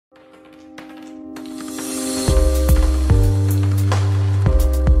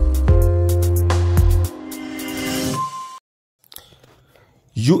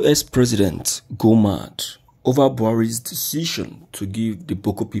US President go mad over Buhari's decision to give the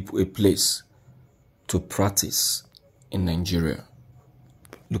Boko people a place to practice in Nigeria.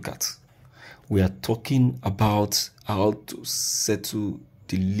 Look at, we are talking about how to settle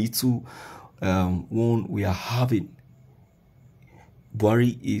the little one we are having.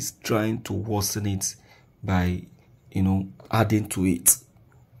 Buhari is trying to worsen it by, adding to it.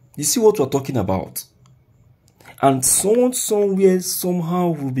 You see what we're talking about? And someone somewhere somehow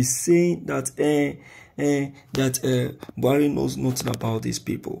will be saying that Buhari knows nothing about these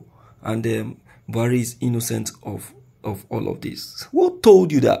people, and Buhari is innocent of all of this. Who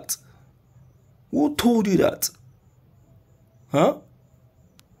told you that? Who told you that? Huh?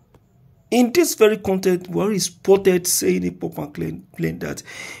 In this very content, Buhari is spotted saying a proper claim that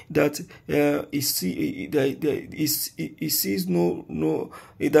he sees no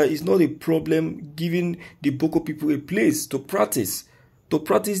that is not a problem giving the Boko people a place to practice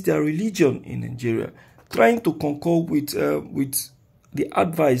their religion in Nigeria, trying to concur with the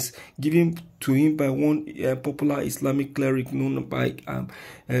advice given to him by one popular Islamic cleric known by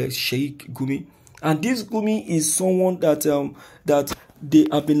Sheikh Gumi. And this Gumi is someone that they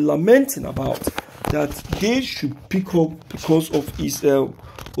have been lamenting about, that they should pick up because of his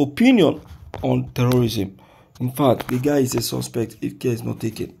opinion on terrorism. In fact, the guy is a suspect if care is not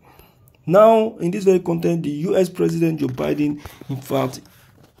taken. Now, in this very content, the US President Joe Biden, in fact,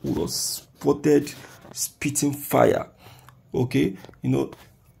 was spotted spitting fire. Okay,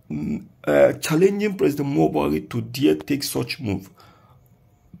 challenging President Buhari to dare take such move.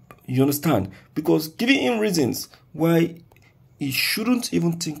 You understand? Because giving him reasons why he shouldn't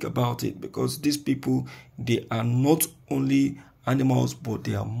even think about it, because these people, they are not only animals, but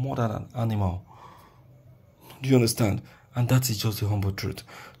they are more than an animal. Do you understand? And that is just the humble truth.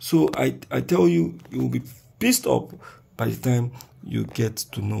 So I tell you, you will be pissed off by the time you get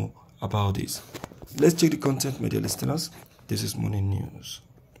to know about this. Let's check the content, media listeners. This is Morning News.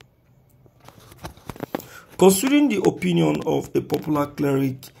 Considering the opinion of a popular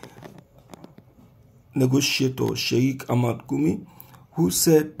cleric negotiator Sheikh Ahmad Gumi, who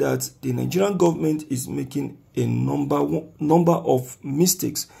said that the Nigerian government is making a number of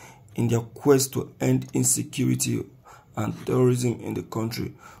mistakes in their quest to end insecurity and terrorism in the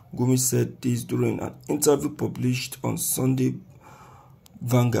country. Gumi said this during an interview published on Sunday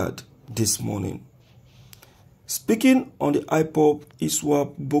Vanguard this morning. Speaking on the IPOB,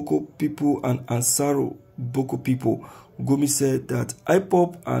 ISWAP, Boko people and Ansaru Boko people, Gumi said that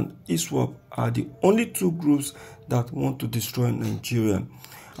IPOB and ISWAP are the only two groups that want to destroy Nigeria.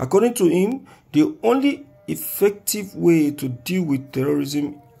 According to him, the only effective way to deal with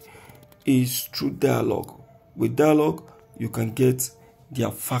terrorism is through dialogue. With dialogue, you can get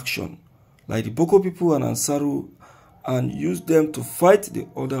their faction, like the Boko people and Ansaru, and use them to fight the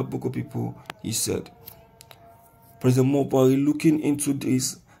other Boko people, he said. President Buhari, looking into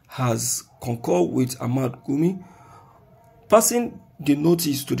this, has concurred with Ahmad Gumi, passing the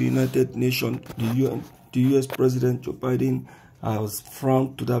notice to the United Nations. The US President Joe Biden has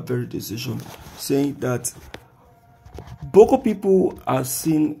frowned to that very decision, saying that Boko people are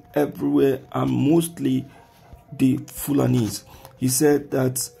seen everywhere, and mostly the Fulanis. He said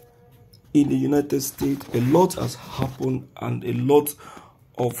that in the United States, a lot has happened and a lot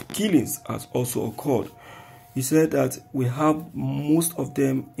of killings has also occurred. He said that we have most of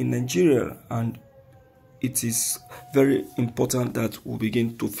them in Nigeria, and it is very important that we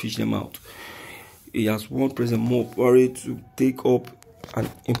begin to fish them out. He has warned President Buhari to take up an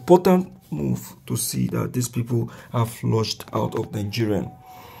important move to see that these people are flushed out of Nigeria.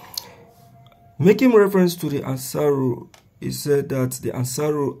 Making reference to the Ansaru, he said that the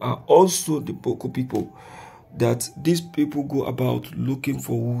Ansaru are also the Boko people, that these people go about looking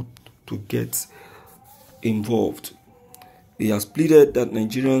for who to get involved. He has pleaded that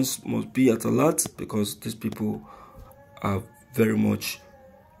Nigerians must be at alert because these people are very much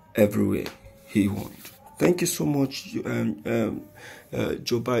everywhere, he warned. Thank you so much, Joe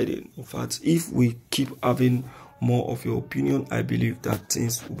Biden. In fact, if we keep having more of your opinion, I believe that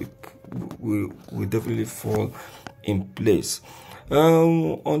things will definitely fall in place.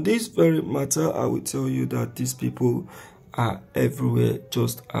 On this very matter, I will tell you that these people are everywhere,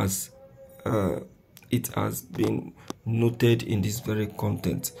 just as it has been noted in this very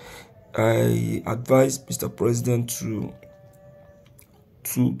content. I advise Mr. President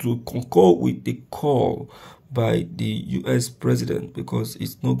to concur with the call by the US President, because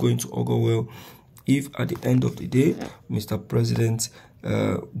it's not going to augur well if at the end of the day Mr. President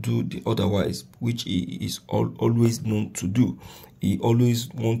do the otherwise, which he is always known to do. He always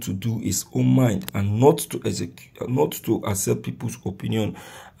wants to do his own mind and not to accept people's opinion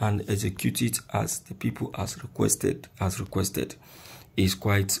and execute it as the people has requested. Is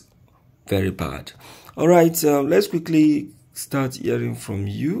quite very bad. All right, let's quickly start hearing from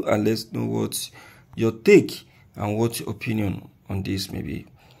you, and let's know what your take and what your opinion on this may be.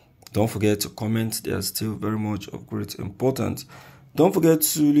 Don't forget to comment. They are still very much of great importance. Don't forget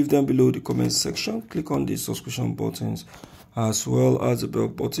to leave them below the comment section. Click on the subscription buttons as well as the bell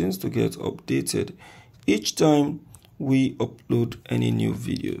buttons to get updated each time we upload any new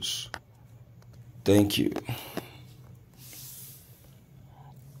videos. Thank you.